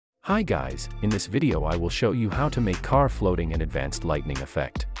Hi guys, in this video I will show you how to make car floating and advanced lightning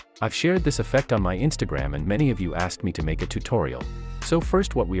effect. I've shared this effect on my Instagram and many of you asked me to make a tutorial. So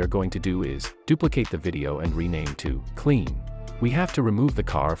first what we are going to do is duplicate the video and rename to clean. We have to remove the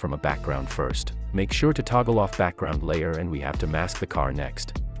car from a background first. Make sure to toggle off background layer and we have to mask the car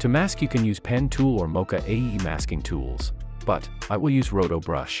next. To mask you can use pen tool or Mocha AE masking tools. But I will use Roto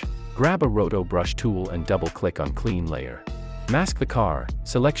brush. Grab a Roto brush tool and double click on clean layer. Mask the car.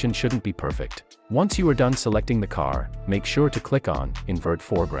 Selection shouldn't be perfect. Once you are done selecting the car, make sure to click on Invert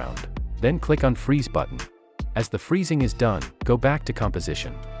Foreground. Then click on Freeze button. As the freezing is done, go back to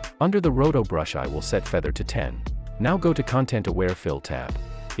Composition. Under the Roto brush I will set Feather to 10. Now go to Content Aware Fill tab.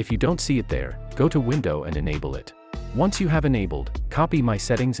 If you don't see it there, go to Window and enable it. Once you have enabled, copy my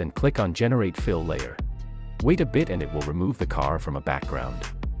settings and click on Generate Fill Layer. Wait a bit and it will remove the car from a background.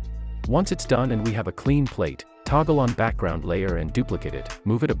 Once it's done and we have a clean plate, toggle on background layer and duplicate it,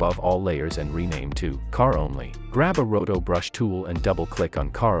 move it above all layers and rename to Car Only. Grab a Roto brush tool and double click on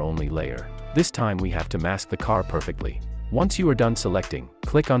Car Only layer. This time we have to mask the car perfectly. Once you are done selecting,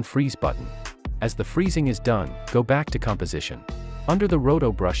 click on Freeze button. As the freezing is done, go back to Composition. Under the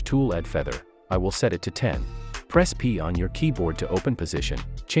Roto brush tool add Feather, I will set it to 10. Press P on your keyboard to open position.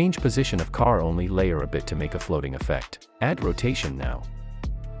 Change position of Car Only layer a bit to make a floating effect. Add rotation now.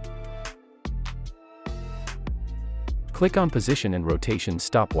 Click on Position and Rotation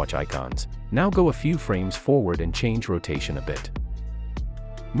stopwatch icons. Now go a few frames forward and change rotation a bit.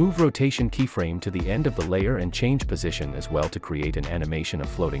 Move rotation keyframe to the end of the layer and change position as well to create an animation of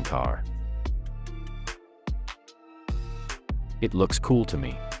floating car. It looks cool to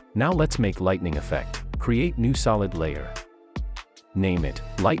me. Now let's make lightning effect. Create new solid layer. Name it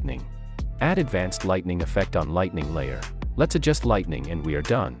Lightning. Add advanced lightning effect on lightning layer. Let's adjust lightning and we are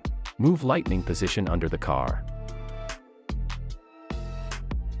done. Move lightning position under the car.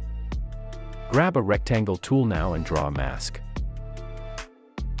 Grab a rectangle tool now and draw a mask.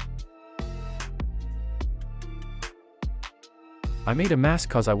 I made a mask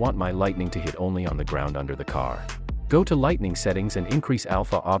cause I want my lightning to hit only on the ground under the car. Go to lightning settings and increase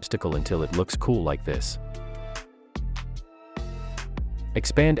alpha obstacle until it looks cool like this.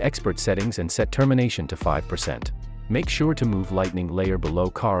 Expand expert settings and set termination to 5%. Make sure to move lightning layer below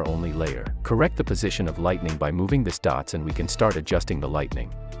car only layer. Correct the position of lightning by moving this dots and we can start adjusting the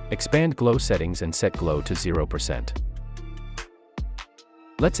lightning. Expand glow settings and set glow to 0%.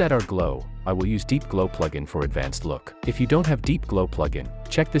 Let's add our glow. I will use Deep Glow plugin for advanced look. If you don't have Deep Glow plugin,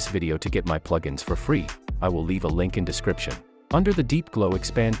 check this video to get my plugins for free. I will leave a link in description. Under the Deep Glow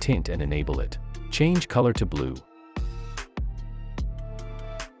expand tint and enable it. Change color to blue.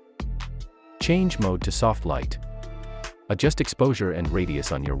 Change mode to soft light. Adjust exposure and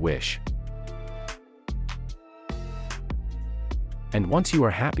radius on your wish. And once you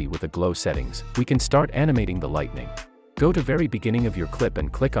are happy with the glow settings, we can start animating the lightning. Go to very beginning of your clip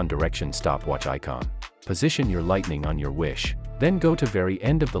and click on direction stopwatch icon. Position your lightning on your wish. Then go to very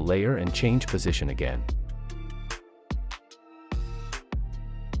end of the layer and change position again.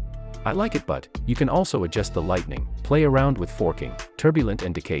 I like it, but you can also adjust the lightning, play around with forking, turbulent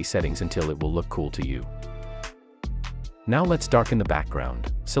and decay settings until it will look cool to you. Now let's darken the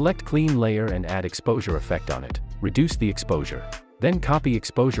background. Select clean layer and add exposure effect on it. Reduce the exposure. Then copy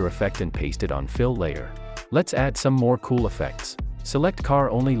exposure effect and paste it on fill layer. Let's add some more cool effects. Select car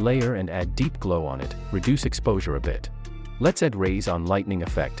only layer and add deep glow on it. Reduce exposure a bit. Let's add rays on lightning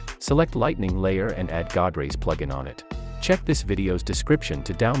effect. Select lightning layer and add Godrays plugin on it. Check this video's description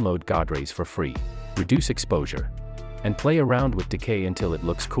to download Godrays for free. Reduce exposure. And play around with decay until it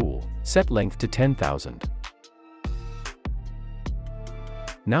looks cool. Set length to 10,000.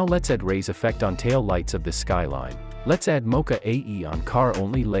 Now let's add rays effect on tail lights of this skyline. Let's add Mocha AE on car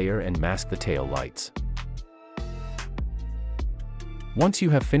only layer and mask the tail lights. Once you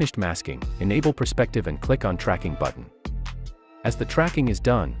have finished masking, enable perspective and click on tracking button. As the tracking is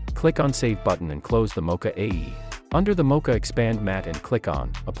done, click on save button and close the Mocha AE. Under the Mocha expand matte and click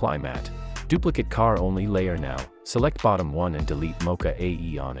on apply matte. Duplicate car only layer now. Select bottom one and delete Mocha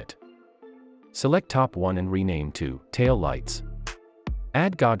AE on it. Select top one and rename to tail lights.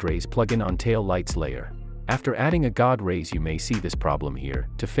 Add Godrays plugin on tail lights layer. After adding a Godrays you may see this problem here.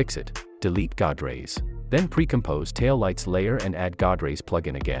 To fix it, delete Godrays. Then pre-compose tail lights layer and add Godrays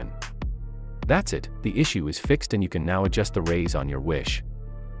plugin again. That's it, the issue is fixed and you can now adjust the rays on your wish.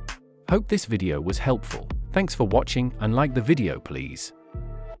 Hope this video was helpful. Thanks for watching and like the video please.